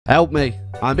Help me.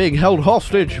 I'm being held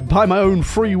hostage by my own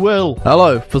free will.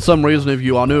 Hello, for some reason if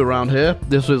you are new around here,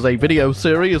 this is a video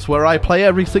series where I play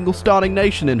every single starting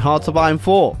nation in Hearts of Iron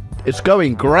 4. It's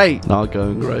going great. Not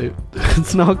going great.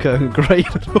 It's not going great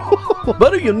at all.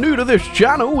 But if you're new to this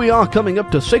channel, we are coming up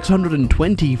to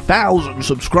 620,000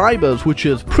 subscribers, which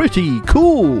is pretty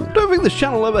cool. I don't think this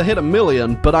channel ever hit 1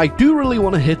 million, but I do really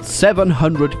want to hit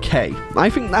 700k.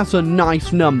 I think that's a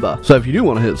nice number. So if you do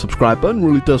want to hit the subscribe button, it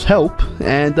really does help,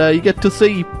 and you get to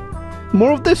see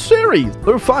more of this series.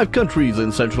 There are 5 countries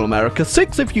in Central America,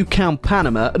 6 if you count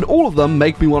Panama, and all of them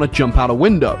make me want to jump out a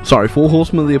window. Sorry, 4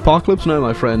 horsemen of the apocalypse? No,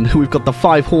 my friend. We've got the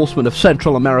 5 horsemen of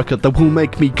Central America that will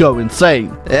make me go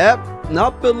insane. Yep,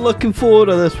 not been looking forward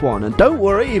to this one. And don't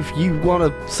worry, if you want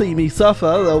to see me suffer,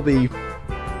 there'll be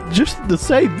just the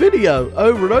same video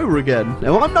over and over again.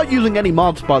 Now, I'm not using any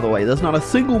mods, by the way. There's not a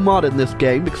single mod in this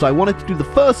game because I wanted to do the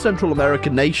first Central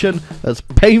American nation as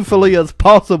painfully as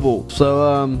possible.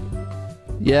 So,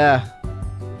 yeah.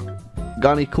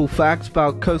 Got any cool facts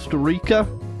about Costa Rica?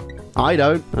 I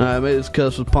don't. Made it as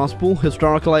close as possible.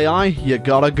 Historical AI, you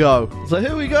gotta go. So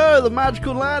here we go, the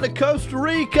magical land of Costa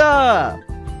Rica!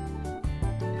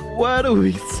 Where do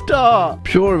we start? I'm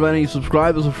sure if any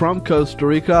subscribers are from Costa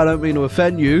Rica, I don't mean to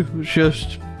offend you. It's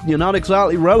just, you're not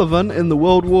exactly relevant in the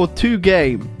World War II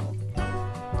game.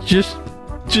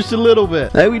 Just a little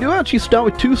bit. Now, we do actually start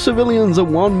with 2 civilians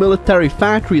and 1 military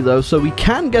factory though, so we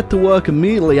can get to work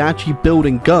immediately actually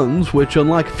building guns, which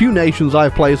unlike a few nations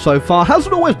I've played so far,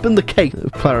 hasn't always been the case.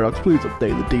 Paradox, please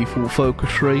update the default focus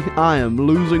tree. I am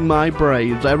losing my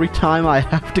brains every time I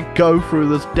have to go through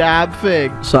this damn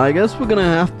thing. So I guess we're gonna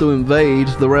have to invade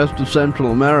the rest of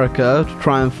Central America to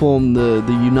try and form the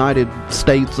United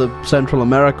States of Central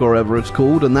America, or whatever it's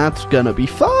called, and that's gonna be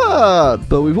fun!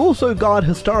 But we've also got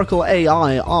historical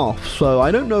AI off, so I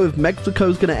don't know if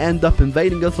Mexico's gonna end up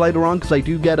invading us later on, because I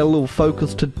do get a little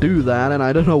focus to do that, and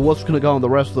I don't know what's gonna go on the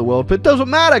rest of the world, but it doesn't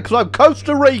matter because I'm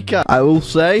Costa Rica. I will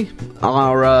say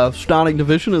our starting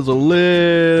division is a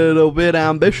little bit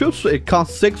ambitious. It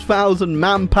costs 6,000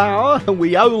 manpower and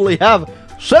we only have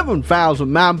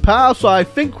 7,000 manpower, so I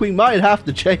think we might have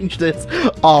to change this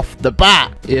off the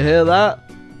bat. You hear that?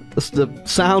 That's the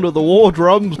sound of the war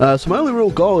drums. So my only real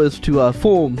goal is to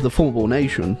form the formidable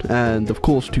nation, and of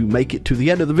course to make it to the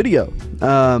end of the video.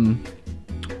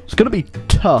 It's gonna be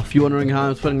tough. You're wondering how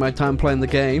I'm spending my time playing the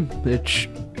game? It's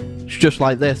just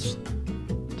like this.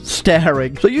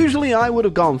 Staring. So usually I would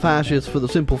have gone fascist for the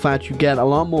simple fact you get a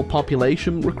lot more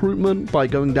population recruitment by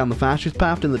going down the fascist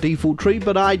path in the default tree,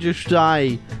 but I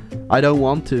don't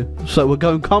want to. So we're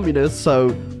going communist,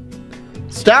 so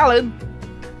Stalin!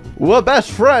 We're best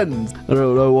friends! I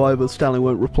don't know why, but Stalin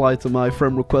won't reply to my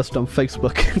friend request on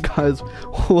Facebook. Guys,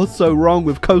 what's so wrong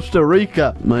with Costa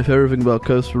Rica? My favorite thing about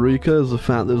Costa Rica is the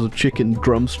fact there's a chicken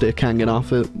drumstick hanging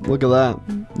off it. Look at that.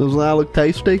 Doesn't that look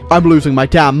tasty? I'm losing my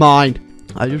damn mind!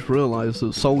 I just realized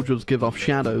that soldiers give off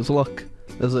shadows. Look,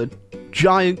 there's a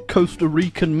giant Costa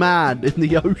Rican man in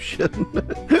the ocean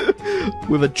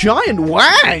with a giant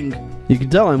wang! You can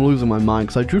tell I'm losing my mind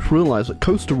because I just realized that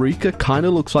Costa Rica kind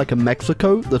of looks like a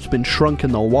Mexico that's been shrunk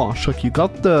in the wash. Like you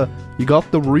got the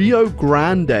Rio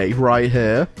Grande right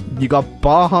here. You got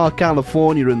Baja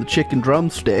California in the chicken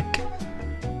drumstick.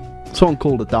 Someone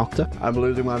called a doctor. I'm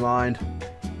losing my mind.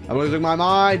 I'm losing my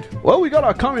mind. Well, we got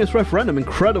our communist referendum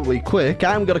incredibly quick,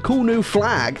 and we got a cool new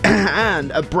flag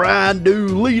and a brand new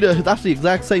leader. That's the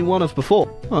exact same one as before.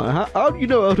 Oh, how do you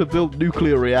know how to build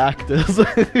nuclear reactors?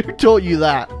 Who taught you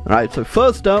that? Alright, so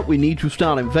first up, we need to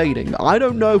start invading. I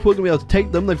don't know if we're going to be able to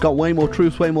take them. They've got way more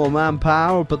troops, way more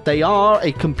manpower, but they are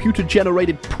a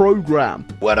computer-generated program.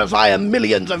 Whereas I am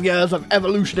millions of years of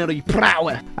evolutionary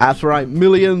prowess. That's right,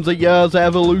 millions of years of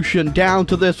evolution down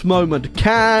to this moment.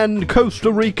 Can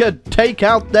Costa Rica take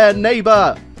out their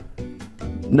neighbor?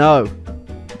 No.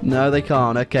 No, they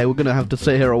can't. Okay, we're going to have to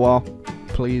sit here a while.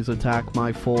 Please attack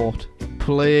my fort.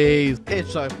 Please.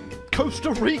 It's a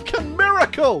Costa Rican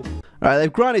miracle! Alright,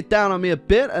 they've grinded down on me a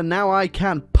bit, and now I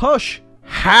can push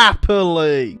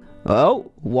happily.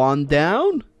 Oh, 1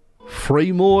 down.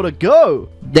 3 more to go.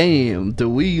 Damn, do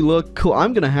we look cool.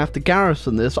 I'm going to have to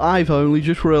garrison this. I've only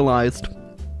just realized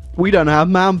we don't have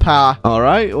manpower.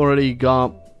 Alright, already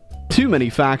got too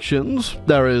many factions.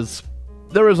 There is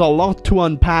a lot to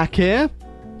unpack here.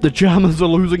 The Germans are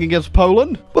losing against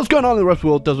Poland. What's going on in the rest of the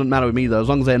world doesn't matter with me though, as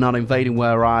long as they're not invading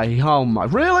where oh my,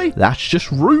 really? That's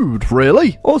just rude,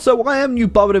 really? Also, why haven't you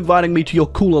bothered inviting me to your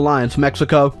cool alliance,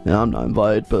 Mexico? Yeah, I'm not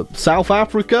invited, but South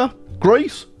Africa?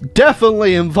 Greece?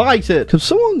 Definitely invited! Can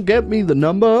someone get me the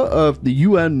number of the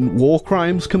UN War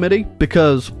Crimes Committee?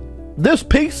 Because this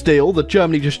peace deal that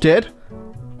Germany just did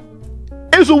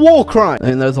is a war crime.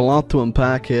 And there's a lot to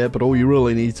unpack here, but all you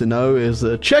really need to know is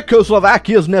that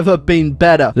Czechoslovakia's never been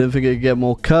better. Didn't think it'd get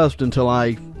more cursed until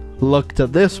I looked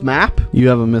at this map. You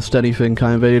haven't missed anything.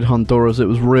 I invaded Honduras. It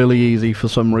was really easy for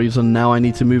some reason. Now I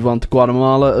need to move on to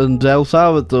Guatemala and El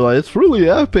Salvador. It's really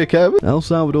epic, El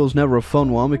Salvador's never a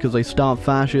fun one because they start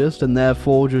fascist and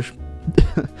therefore just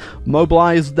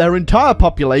mobilize their entire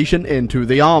population into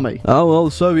the army. Oh well,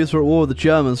 the Soviets are at war with the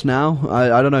Germans now.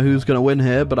 I don't know who's gonna win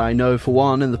here, but I know for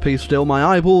one, in the peace deal, my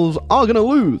eyeballs are gonna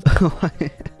lose.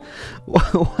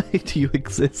 Why do you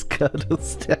exist,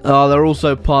 Kurdistan? Oh, they're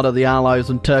also part of the Allies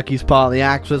and Turkey's part of the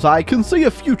Axis. I can see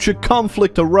a future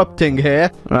conflict erupting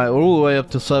here. Alright, we're all the way up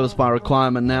to service by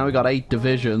requirement now. We got 8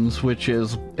 divisions, which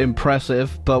is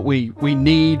impressive, but we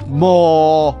need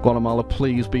more. Guatemala,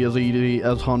 please be as easy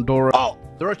as Honduras. Oh,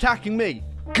 they're attacking me.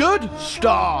 Good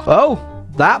stuff. Oh,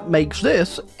 that makes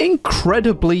this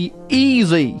incredibly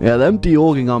easy. Yeah, them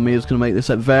de-orging on me is going to make this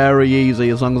very easy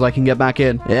as long as I can get back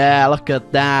in. Yeah, look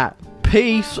at that.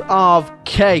 Piece of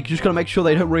cake. Just gotta make sure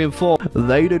they don't reinforce.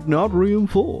 They did not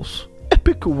reinforce.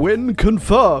 Epic win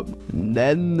confirmed. And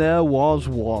then there was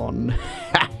one.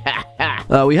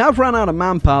 We have run out of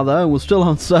manpower though, and we're still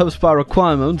on service by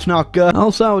requirements. Not good.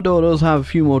 El Salvador does have a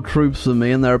few more troops than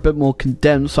me, and they're a bit more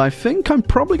condensed. I think I'm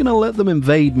probably gonna let them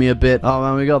invade me a bit. Oh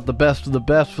man, we got the best of the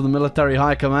best for the military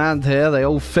high command here. They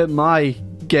all fit my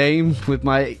game with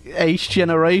my 8th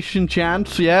generation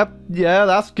chance. Yep, yeah,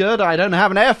 that's good. I don't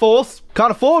have an air force.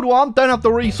 Can't afford one. Don't have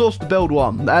the resource to build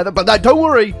one. But don't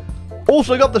worry.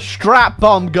 Also got the strap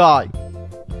bomb guy.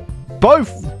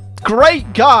 Both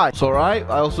great guys. It's alright.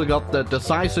 I also got the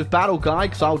decisive battle guy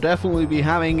because I'll definitely be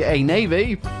having a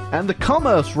navy, and the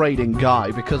commerce raiding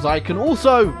guy because I can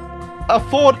also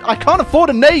I can't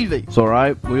afford a navy. It's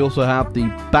alright. We also have the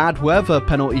bad weather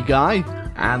penalty guy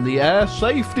and the air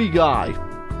safety guy.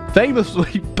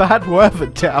 Famously bad weather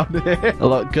down here.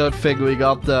 Look, good thing we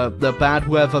got the bad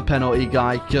weather penalty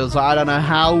guy, because I don't know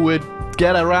how we'd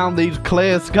get around these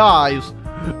clear skies.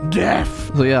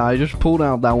 Death. So yeah, I just pulled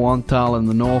out that one tile in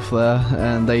the north there,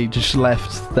 and they just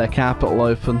left their capital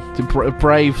open.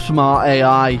 Brave, smart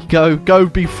AI. Go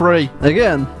be free.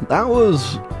 Again, that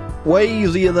was way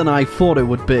easier than I thought it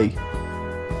would be.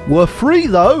 We're free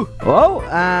though. Well,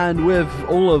 and with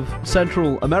all of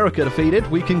Central America defeated,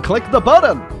 we can click the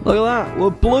button. Look at that,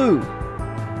 we're blue.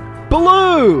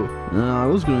 Blue! I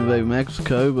was going to invade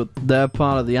Mexico, but they're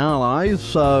part of the Allies,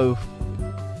 so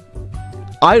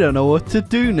I don't know what to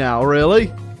do now,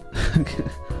 really.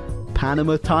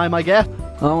 Panama time, I guess.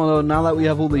 Oh well, now that we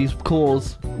have all these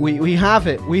cores, we have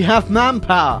it. We have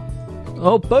manpower.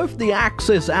 Oh, both the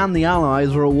Axis and the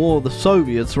Allies are at war with the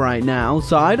Soviets right now,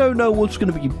 so I don't know what's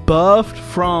going to be birthed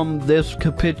from this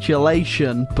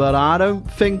capitulation, but I don't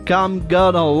think I'm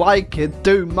gonna like it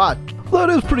too much. Though it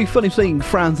is pretty funny seeing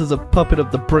France as a puppet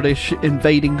of the British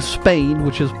invading Spain,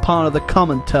 which is part of the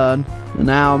Comintern.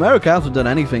 Now, America hasn't done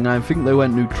anything. I think they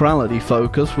went neutrality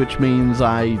focused, which means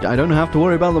I don't have to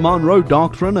worry about the Monroe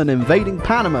Doctrine and invading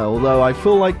Panama, although I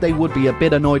feel like they would be a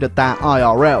bit annoyed at that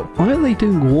IRL. Why are they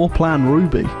doing War Plan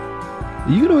Ruby? Are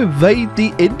you going to invade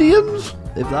the Indians?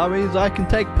 If that means I can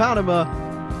take Panama,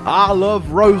 I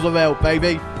love Roosevelt,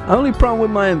 baby. Only problem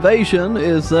with my invasion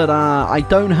is that I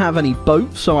don't have any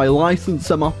boats, so I license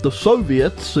them off the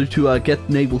Soviets to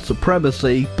get naval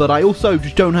supremacy, but I also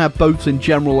just don't have boats in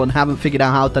general and haven't figured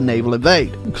out how to naval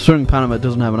invade. Considering Panama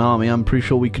doesn't have an army, I'm pretty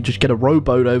sure we could just get a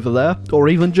rowboat over there, or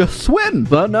even just swim.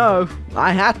 But no,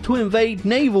 I had to invade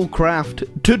naval craft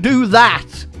to do that.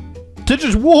 To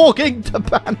just walk into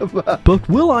Panama. But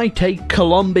will I take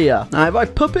Colombia? Now, if I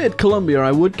puppeted Colombia,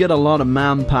 I would get a lot of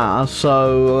manpower,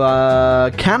 so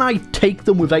can I take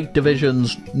them with 8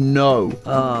 divisions? No.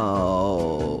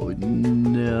 Oh,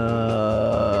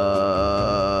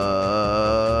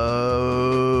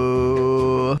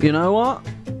 no. You know what?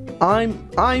 I'm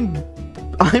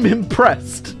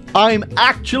impressed. I'm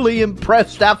actually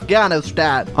impressed,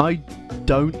 Afghanistan. I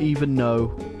don't even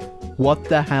know what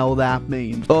the hell that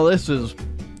means. Oh, this is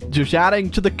just adding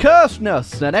to the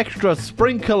curseness. An extra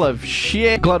sprinkle of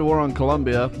shit. Glad we're on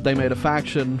Colombia. They made a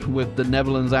faction with the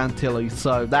Netherlands Antilles,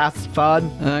 so that's fun.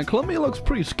 Colombia looks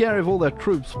pretty scary with all their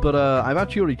troops, but I've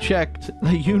actually already checked.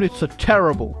 The units are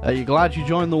terrible. Are you glad you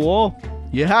joined the war?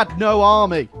 You had no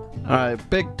army. Alright,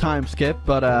 big time skip,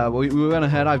 but we went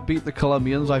ahead. I've beat the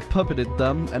Colombians, I've puppeted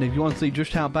them, and if you want to see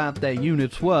just how bad their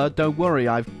units were, don't worry,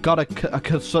 I've got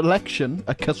a selection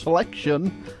of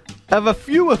a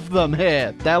few of them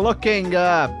here. They're looking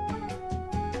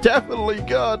definitely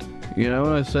good. You know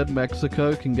when I said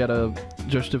Mexico can get a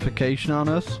justification on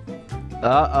us?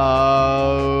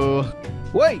 Uh-oh.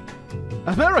 Wait,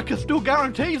 America still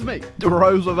guarantees me.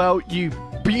 Roosevelt, you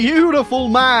beautiful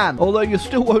man. Although you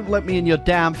still won't let me in your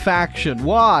damn faction.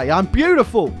 Why? I'm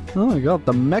beautiful. Oh my god,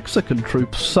 the Mexican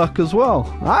troops suck as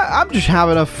well. I'm just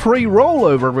having a free roll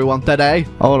over everyone today.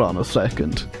 Hold on a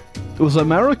second. Was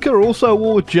America also at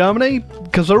war with Germany?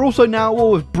 Because they're also now at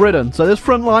war with Britain, so this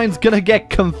front line's gonna get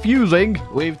confusing.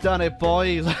 We've done it,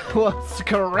 boys. We're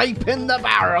scraping the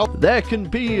barrel. There can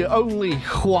be only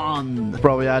one.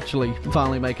 Probably actually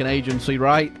finally make an agency,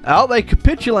 right? Oh, they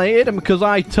capitulated, and because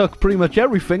I took pretty much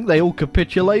everything, they all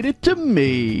capitulated to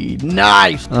me.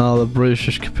 Nice! Oh, the British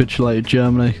just capitulated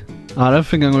Germany. I don't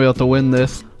think I'm gonna be able to win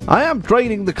this. I am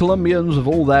draining the Colombians of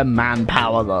all their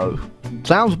manpower, though.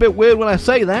 Sounds a bit weird when I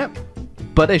say that,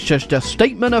 but it's just a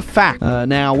statement of fact.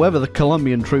 Now, whether the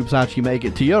Colombian troops actually make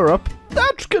it to Europe,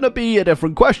 that's gonna be a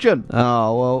different question.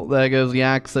 Oh, well, there goes the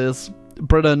Axis.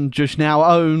 Britain just now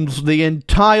owns the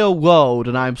entire world,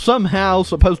 and I'm somehow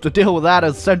supposed to deal with that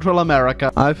as Central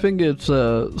America. I think it's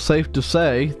safe to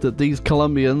say that these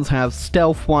Colombians have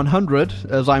Stealth 100,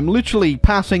 as I'm literally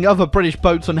passing other British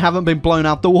boats and haven't been blown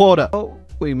out the water. Oh,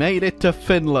 we made it to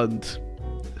Finland.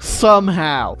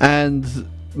 Somehow. And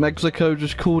Mexico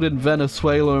just called in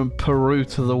Venezuela and Peru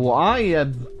to the war. I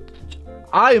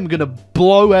am gonna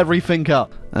blow everything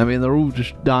up. I mean, they're all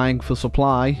just dying for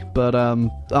supply, but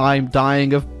I'm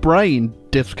dying of brain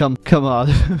discomfort. Come on,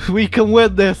 we can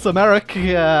win this,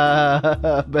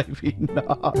 America. Maybe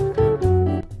not.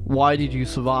 Why did you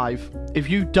survive? If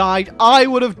you died, I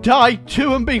would have died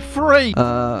too and be free!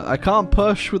 I can't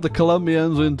push with the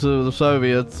Colombians into the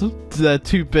Soviets. They're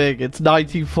too big. It's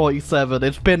 1947.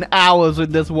 It's been hours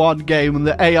in this one game and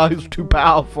the AI is too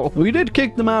powerful. We did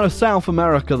kick them out of South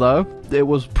America, though. It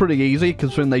was pretty easy,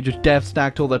 considering they just death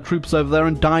stacked all their troops over there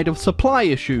and died of supply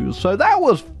issues. So that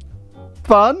was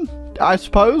fun, I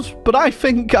suppose, but I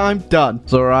think I'm done.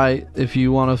 It's alright, if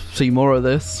you want to see more of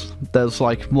this, there's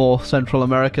like more Central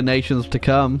American nations to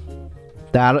come.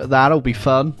 That'll be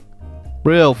fun.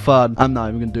 Real fun. I'm not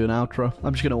even going to do an outro.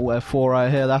 I'm just going to wear 4 right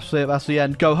here. That's it. That's the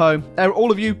end. Go home.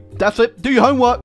 All of you, that's it. Do your homework.